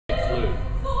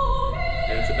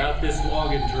got this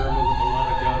long in German with a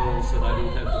lot of gutturals that I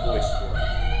don't have the voice for.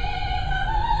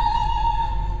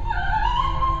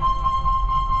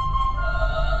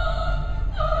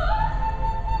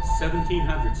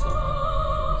 $1,700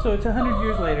 something. So it's 100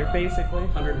 years later, basically.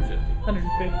 150.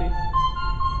 150.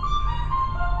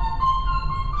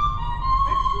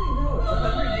 Actually, no, it's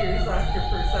 100 years after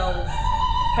Purcell's.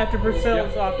 After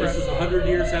Purcell's opera. This is 100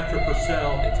 years after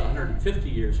Purcell. It's 150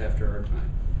 years after our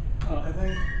time. I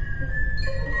think.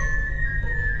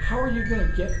 How are you going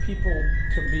to get people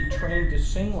to be trained to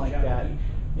sing like that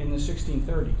in the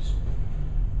 1630s?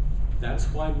 That's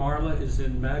why Marla is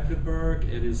in Magdeburg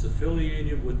and is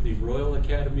affiliated with the Royal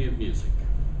Academy of Music.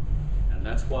 And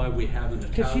that's why we have an Italian...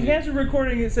 Because she has a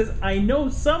recording that says, I know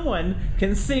someone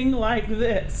can sing like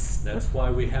this. That's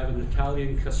why we have an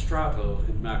Italian castrato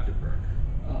in Magdeburg.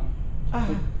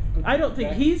 I don't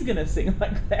think he's going to sing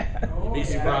like that. You'd be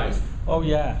surprised. Oh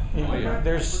yeah. Oh, yeah.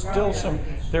 There's still some.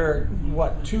 There are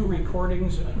what, 2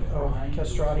 recordings of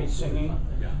castrati singing?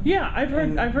 Yeah, I've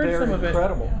heard some of it. They're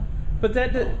incredible. But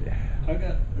that I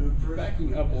got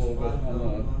backing up a little bit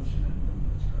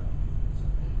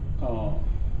on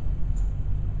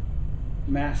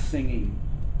mass singing.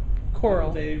 choral.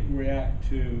 How they react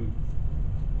to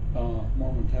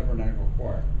Mormon Tabernacle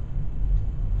Choir.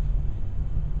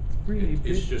 It's really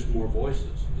big. It's just more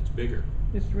voices. It's bigger.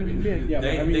 It's really big. Yeah,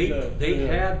 but I mean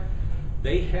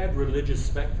They had religious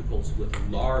spectacles with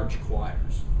large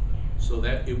choirs, so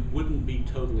that it wouldn't be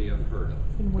totally unheard of.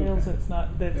 In Wales, it's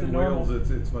not. That's a In normal. Wales,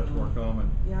 it's much more common.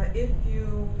 Yeah, if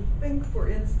you think, for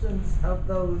instance, of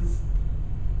those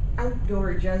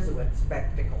outdoor Jesuit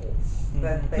spectacles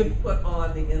that they put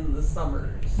on in the summers.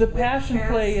 The with Passion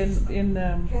Play in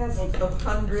casts of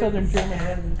hundreds, Southern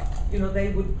Germany. and they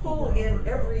would pull in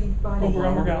everybody in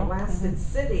the blasted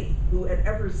city who had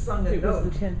ever sung a It was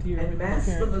note the 10th year and when my mass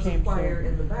them parents as a came, choir so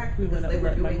in the back we because went up they and were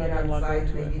let my doing it mother-in-law go outside to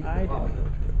and they it. needed I the didn't volume. go to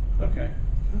it. Okay.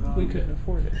 We couldn't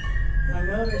afford it. I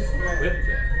noticed that With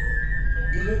that.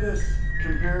 you did this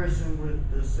comparison with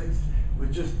the sixth,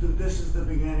 with just this is the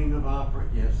beginning of opera.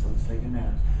 Yes, let's take a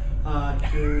nap.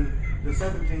 To the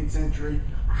 17th century.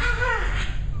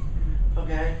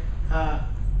 Okay,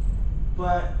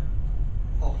 but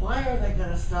why are they going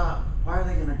to stop? Why are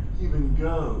they going to even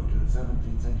go to the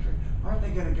 17th century? Why aren't they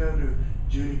going to go to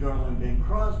Judy Garland, Bing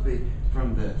Crosby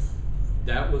from this?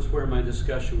 That was where my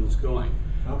discussion was going.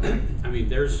 Okay. I mean,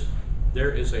 there is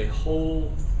a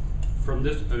whole, from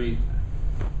this, I mean,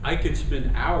 I could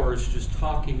spend hours just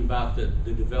talking about the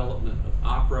development of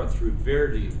opera through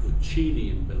Verdi and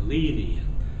Puccini and Bellini and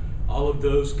all of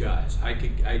those guys. I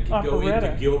could go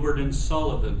into Gilbert and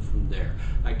Sullivan from there.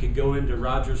 I could go into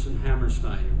Rodgers and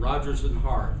Hammerstein and Rodgers and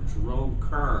Hart, and Jerome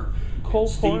Kern, Cole and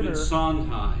Stephen Porter.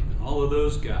 Sondheim, and all of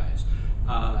those guys.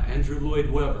 Andrew Lloyd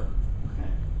Webber. Okay.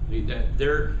 I mean,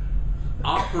 their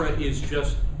opera is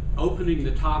just opening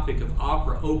the topic of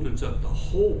opera opens up the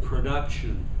whole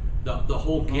production, the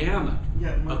whole gamut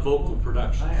of vocal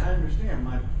production. I understand.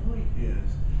 My point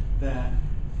is that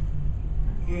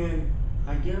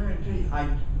I guarantee,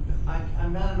 I'm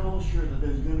not at all sure that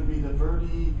there's going to be the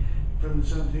Verdi from the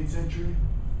 17th century,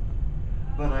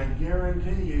 but I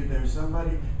guarantee you there's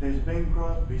Bing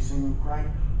Crosby singing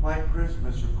White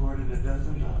Christmas recorded a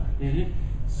dozen times. Mm-hmm.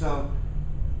 So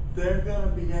they're going to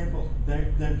be able,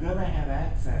 they're going to have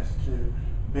access to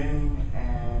Bing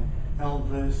and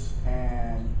Elvis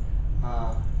and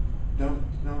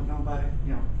nobody,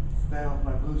 Stay Off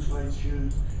My Blue Suede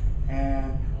Shoes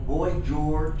and Boy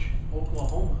George,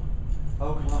 Oklahoma,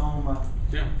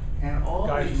 Yeah. and all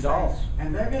Guys these and Dolls. things.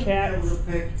 And they're going to be able to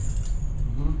pick.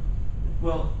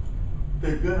 Well,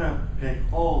 they're going to pick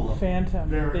all of them. Phantom.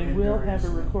 They will have a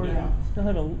recording. Yeah. They'll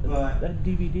have But a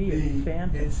DVD of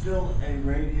Phantom. It's still a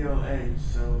radio age,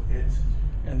 so it's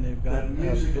And they've got the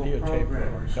musical videotape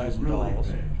programmers of Guys and really Dolls.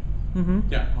 big. Mm-hmm.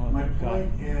 Yeah. My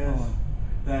point is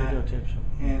that Videotapes of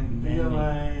in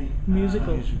VOA,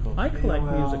 Musicals. I collect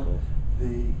VOL, musicals.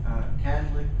 the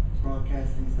Catholic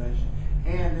Broadcasting Station,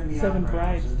 and in the Seven opera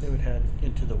Brides. houses, They would head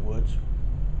into the woods.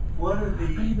 what are the I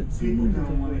haven't people seen going to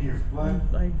anything. want to hear? What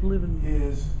I live in.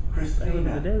 is I Christina live in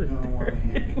the going desert. to want to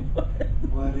hear?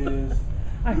 What is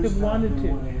I have Gustav wanted gonna to.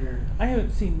 wanna hear? I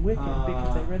haven't seen Wicked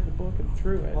because I read the book and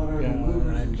threw it. What are Yeah, the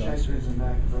movers I and don't shakers see. in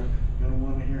Magdeburg going to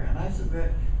want to hear? And I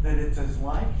submit that it's as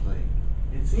likely,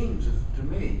 it seems to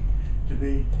me, to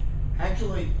be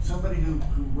actually somebody who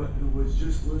was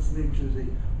just listening to the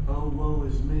Oh Woe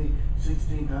Is Me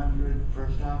 1600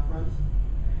 first operas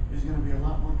is going to be a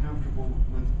lot more comfortable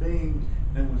with Bing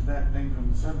than was that thing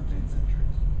from the 17th century.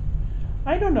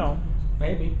 I don't know.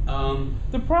 Maybe.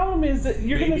 The problem is that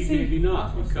you're going to Maybe, see. maybe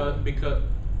not, because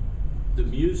the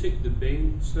music that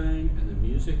Bing sang and the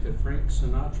music that Frank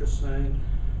Sinatra sang,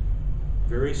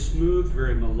 very smooth,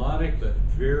 very melodic, but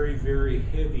very, very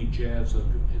heavy jazz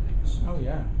underpinnings. Oh,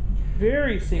 yeah.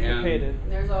 Very syncopated.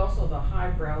 And there's also the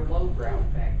highbrow, lowbrow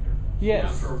factor.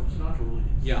 Yes.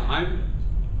 Yeah,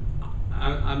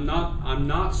 I'm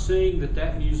not saying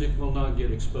that music will not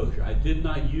get exposure. I did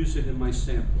not use it in my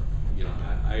sampler. You know,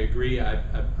 I agree. I'm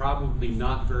probably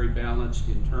not very balanced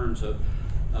in terms of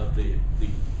the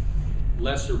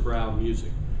lesser brow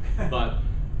music, but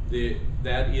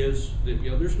there's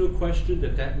no question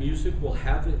that music will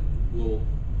have it. Will,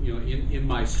 you know, in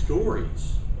my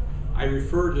stories, I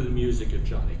refer to the music of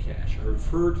Johnny Cash. I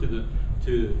refer to the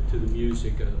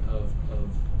music of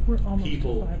We're almost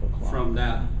people at 5 o'clock. from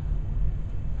that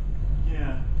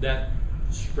Yeah.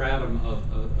 stratum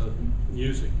of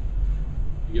music.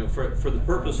 You know, for the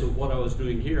purpose of what I was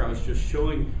doing here, I was just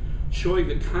showing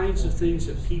the kinds of things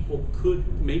that people could,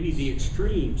 maybe the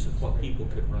extremes of what people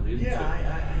could run into. Yeah,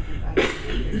 I see the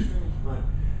extremes, but,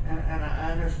 and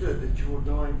I understood that you were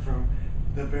going from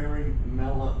the very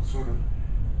mellow, sort of,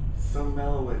 so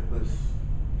mellow it was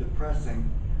depressing,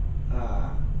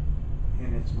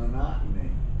 in its monotony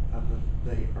of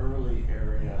the early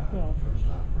area of Well, the first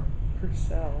opera,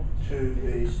 Purcell. to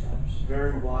the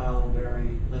very wild,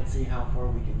 very, let's see how far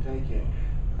we can take it,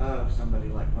 of somebody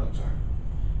like Mozart.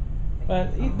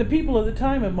 But the people of the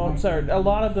time of Mozart, a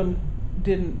lot of them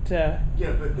didn't. Yeah,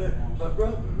 but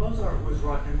Mozart was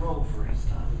rock and roll for his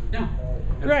time. Yeah.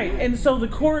 Right, and so the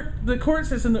court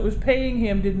system that was paying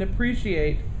him didn't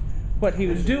appreciate what he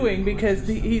was doing because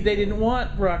they didn't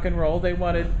want rock and roll; they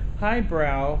wanted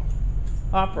highbrow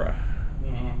opera.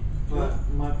 But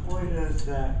my point is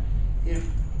that if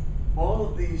all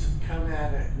of these come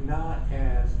at it not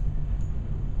as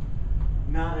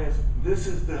this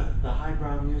is the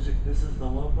highbrow music, this is the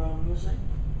lowbrow music,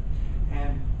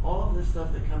 and all of this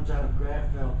stuff that comes out of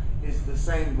Grantville is the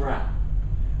same brow,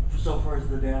 so far as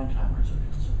the downtimers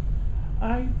are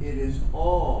concerned. It is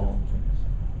all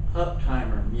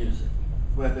uptimer music,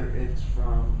 whether it's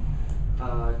from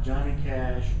Johnny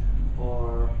Cash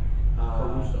or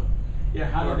Caruso. Yeah,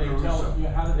 how or do they tell? Caruso.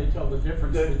 Yeah, how do they tell the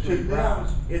difference To between them,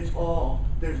 brows? it's all,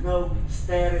 there's no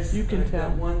status You can that tell.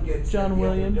 one gets John that the other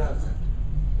Williams. doesn't.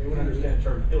 They would understand the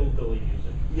term hillbilly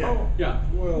music. Yeah. Oh, Yeah.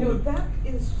 Well, you know, that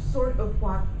is sort of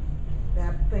what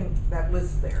that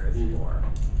list there is for.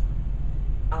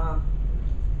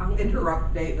 I'll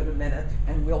interrupt David a minute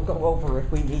and we'll go over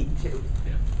if we need to.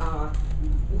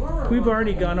 Laura We've Russell-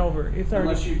 already gone over. It's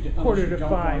Unless already you quarter to don't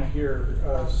want 5. to hear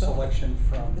a selection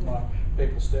from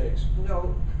Maple Steaks.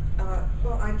 No,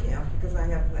 well, I can't because I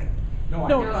have like,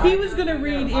 No, he was going to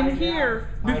read in here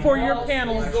before your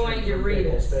panel. He's going to read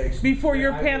it. Before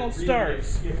your I will panel read it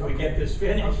starts. If we get this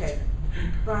finished. okay.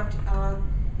 But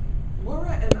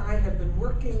Laura and I have been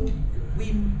working,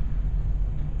 we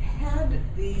had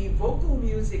the vocal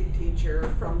music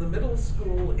teacher from the middle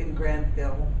school in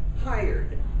Grantville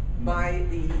hired by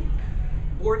the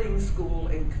boarding school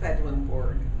in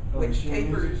Quedlinburg, which she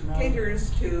uses now?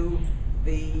 caters to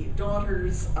the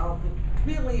daughters of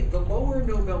really the lower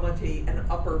nobility and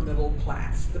upper middle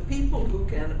class, the people who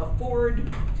can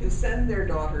afford to send their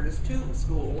daughters to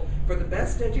school for the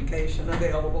best education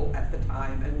available at the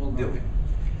time and will do it.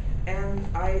 And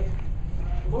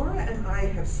Laura and I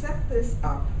have set this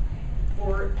up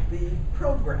for the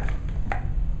program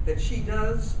that she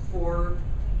does for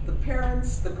the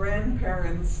parents, the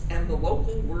grandparents, and the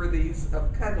local worthies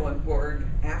of Quedlinburg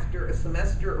after a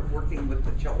semester of working with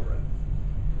the children,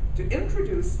 to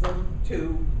introduce them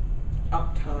to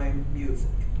uptime music.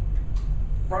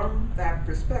 From that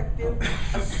perspective,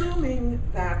 assuming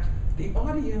that the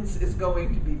audience is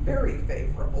going to be very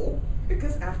favorable,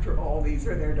 because after all, these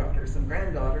are their daughters and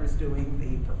granddaughters doing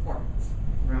the performance.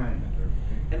 Right.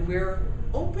 And we're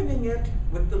opening it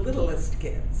with the littlest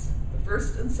kids, the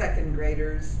first and second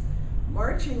graders,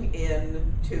 marching in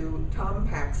to Tom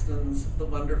Paxton's The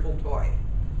Wonderful Toy.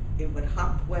 It would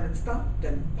hop when it stopped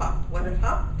and pop when it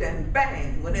hopped and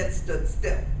bang when it stood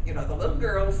still. You know, the little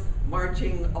girls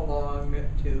marching along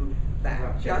to that,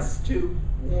 Right. just to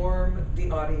warm the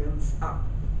audience up.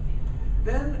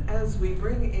 Then as we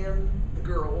bring in the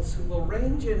girls, who will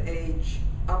range in age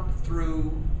up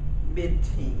through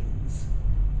mid-teens,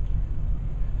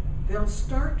 they'll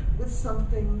start with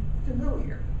something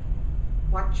familiar.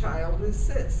 What Child Is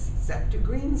This? Set to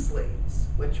Greensleeves,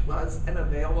 which was an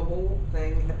available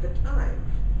thing at the time.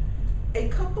 A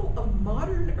couple of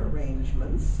modern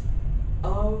arrangements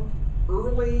of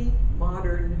early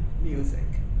modern music.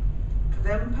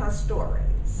 Clem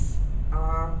Pastores,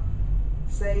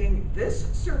 saying this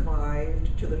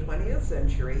survived to the 20th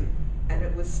century and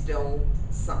it was still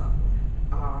sung.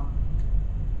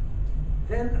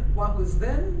 then what was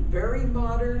then very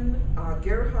modern,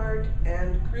 Gerhardt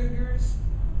and Krüger's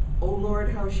 "O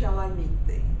Lord, How Shall I Meet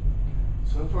Thee?"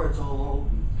 So far, it's all old.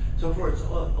 So far, it's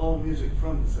all music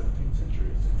from the 17th century.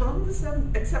 From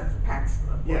the except for Paxton,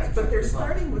 of course, Yeah, but they're except for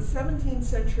starting with 17th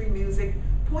century music,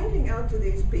 pointing out to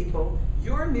these people,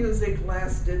 your music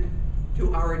lasted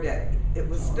to our day. It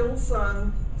was still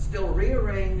sung, still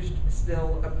rearranged,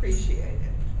 still appreciated.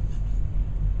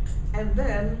 And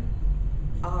then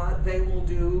they will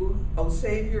do "O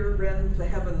Savior, Rend the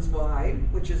Heavens Wide,"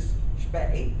 which is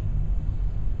Spee,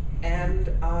 and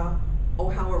 "O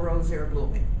How a Rose Ere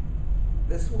Blooming."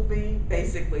 This will be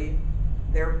basically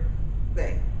their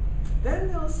thing. Then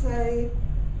they'll say,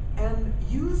 and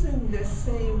using this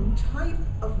same type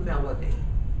of melody,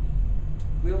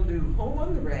 we'll do "Home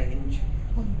on the Range,"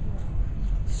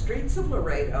 "Streets of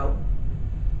Laredo,"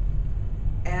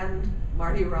 and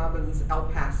Marty Robbins' "El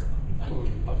Paso."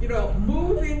 You know,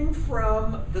 moving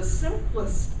from the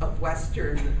simplest of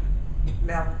Western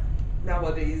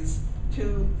melodies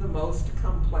to the most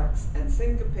complex and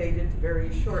syncopated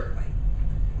very shortly.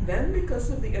 Then,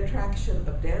 because of the attraction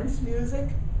of dance music,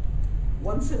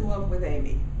 "Once in Love with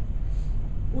Amy."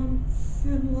 Once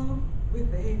in love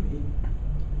with Amy,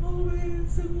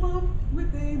 always in love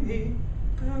with Amy,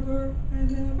 ever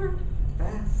and ever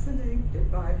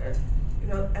fascinated by her. You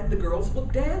know, and the girls will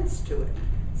dance to it.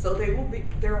 So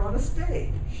they're on a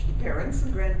stage. Parents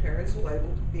and grandparents will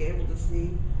be able to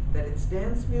see that it's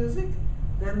dance music.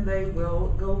 Then they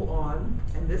will go on,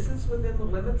 and this is within the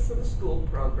limits of a school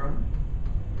program.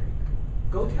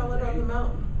 "Go Tell It on the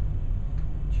Mountain."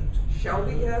 "Shall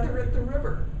We Gather at the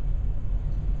River?"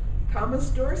 Thomas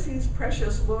Dorsey's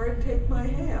 "Precious Lord, Take My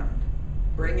Hand,"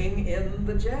 bringing in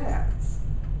the jazz.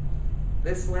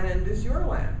 "This Land Is Your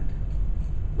Land,"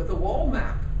 with a wall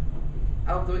map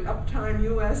of the uptime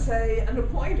USA and a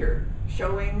pointer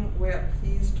showing what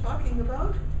he's talking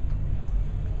about.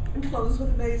 And close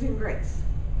with "Amazing Grace."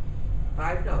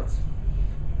 5 notes.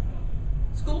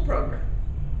 School program.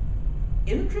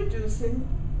 Introducing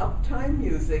uptime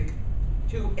music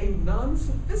to a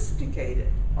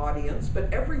non-sophisticated audience,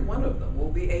 but every one of them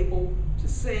will be able to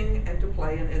sing and to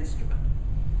play an instrument.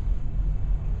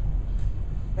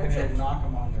 That's And it. it'll knock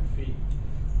them on their feet.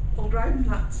 Will drive them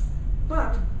nuts.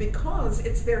 But because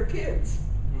it's their kids,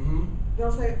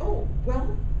 they'll say, "Oh,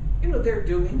 well, you know, they're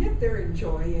doing it, they're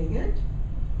enjoying it."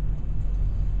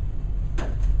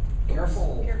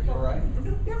 Careful, you're right.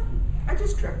 Yeah, I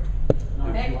just tripped.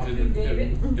 Thank you,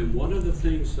 David. And one of the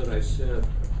things that I said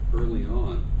early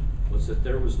on was that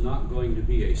there was not going to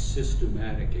be a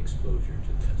systematic exposure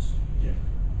to this. Yeah.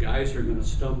 Guys are gonna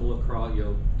stumble across, you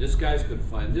know, this guy's gonna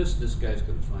find this guy's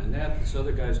gonna find that, this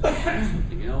other guy's gonna find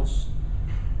something else.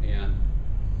 And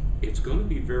it's gonna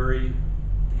be very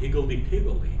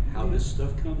higgledy-piggledy how this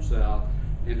stuff comes out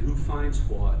and who finds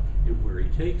what and where he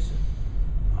takes it.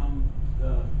 I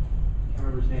can't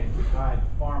remember his name, the guy, the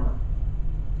farmer,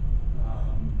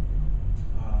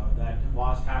 that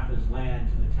lost half his land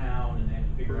to the town and they had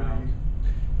to figure out.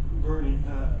 Bernie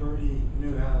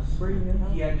Newhouse.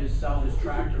 He had to sell his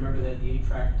tractor, remember that the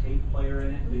 8-track tape player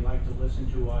in it, that he liked to listen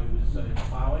to while he was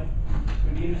plowing?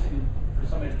 It'd be interesting for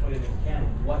somebody to put in the can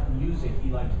what music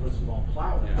he liked to listen while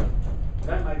plowing. Yeah.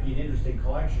 That might be an interesting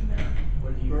collection there.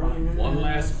 What do you Bernie find? One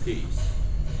last piece.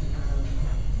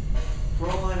 For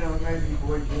all I know, it may be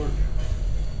Boy George.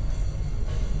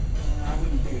 I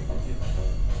wouldn't think it.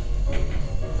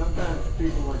 Sometimes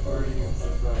people like Bernie get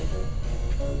surprised.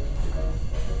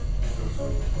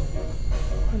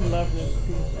 I love this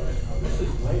piece. This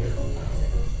is later.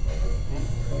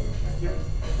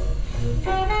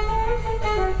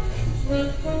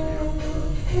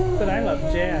 But I love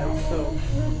jazz, so.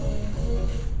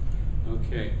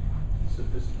 Okay,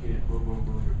 Sophisticated.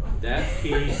 that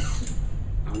piece,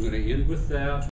 I'm gonna end with that.